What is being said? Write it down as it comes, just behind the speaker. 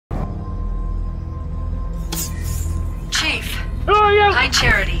Who are you? High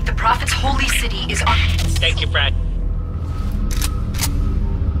Charity, the Prophet's holy city is on... Thank you, Brad.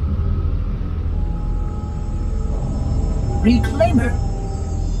 Reclaimer.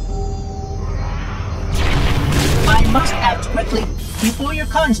 I must act quickly before your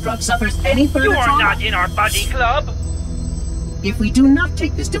construct suffers any further You are trauma. not in our buddy club. If we do not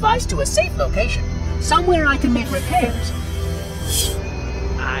take this device to a safe location, somewhere I can make repairs.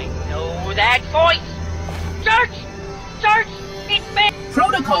 I know that voice. Search! Search! It's me!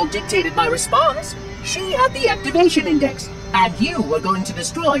 Protocol dictated my response. She had the activation index, and you were going to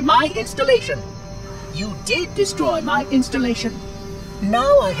destroy my installation. You did destroy my installation.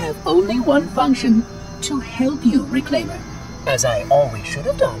 Now I have only one function, to help you, Reclaimer, as I always should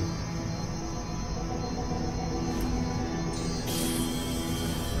have done.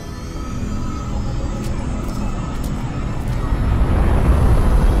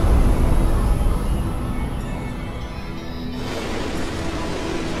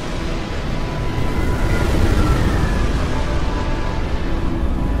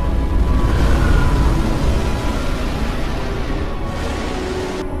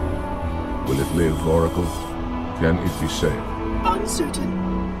 Will it live, Oracle? Can it be saved?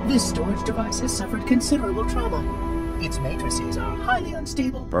 Uncertain. This storage device has suffered considerable trauma. Its matrices are highly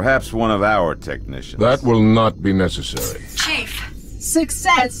unstable. Perhaps one of our technicians. That will not be necessary. Chief,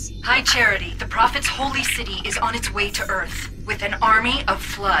 Success! High Charity, the Prophet's holy city is on its way to Earth, with an army of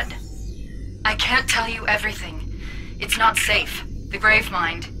Flood. I can't tell you everything. It's not safe. The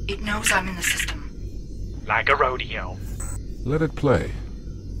Gravemind, it knows I'm in the system. Like a rodeo. Let it play.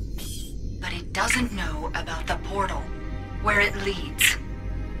 But it doesn't know about the portal, where it leads.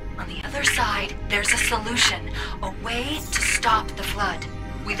 On the other side, there's a solution, a way to stop the Flood,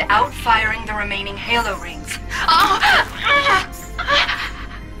 without firing the remaining Halo rings.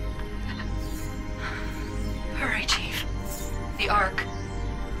 Hurry, Chief. The Ark.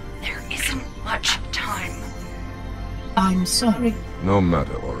 There isn't much time. I'm sorry. No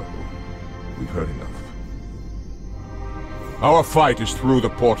matter, Oracle. We've heard enough. Our fight is through the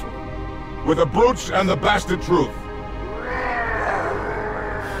portal. With the brutes and the bastard truth.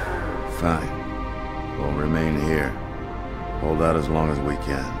 Fine. We'll remain here. Hold out as long as we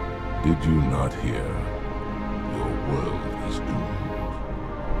can. Did you not hear? Your world is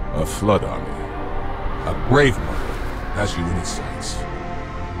doomed. A flood army, a Gravemind, has you in its sights.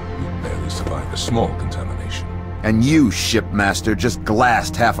 You barely survived a small contamination. And you, shipmaster, just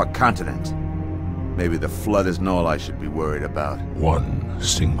glassed half a continent. Maybe the flood isn't all I should be worried about. One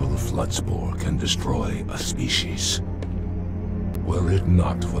single flood spore can destroy a species. Were it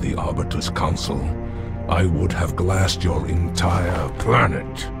not for the Arbiter's Council, I would have glassed your entire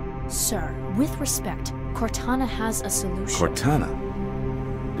planet. Sir, with respect, Cortana has a solution.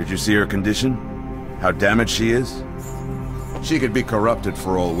 Cortana? Did you see her condition? How damaged she is? She could be corrupted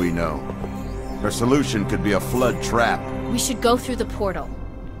for all we know. Her solution could be a flood trap. We should go through the portal.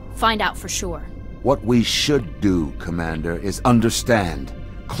 Find out for sure. What we should do, Commander, is understand,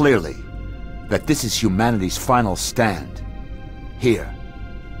 clearly, that this is humanity's final stand. Here,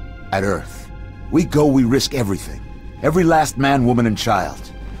 at Earth. We go, we risk everything. Every last man, woman, and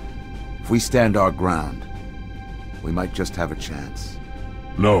child. If we stand our ground, we might just have a chance.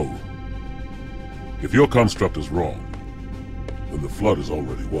 No. If your construct is wrong, then the Flood is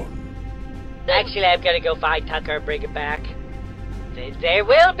already won. Actually, I'm gonna go find Tucker and bring it back. There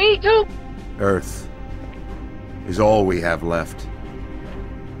will be two! Earth is all we have left.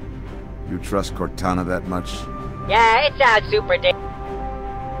 You trust Cortana that much? Yeah, it sounds super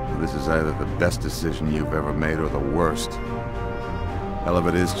This is either the best decision you've ever made or the worst. Hell of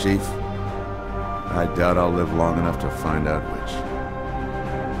it is, Chief. I doubt I'll live long enough to find out which.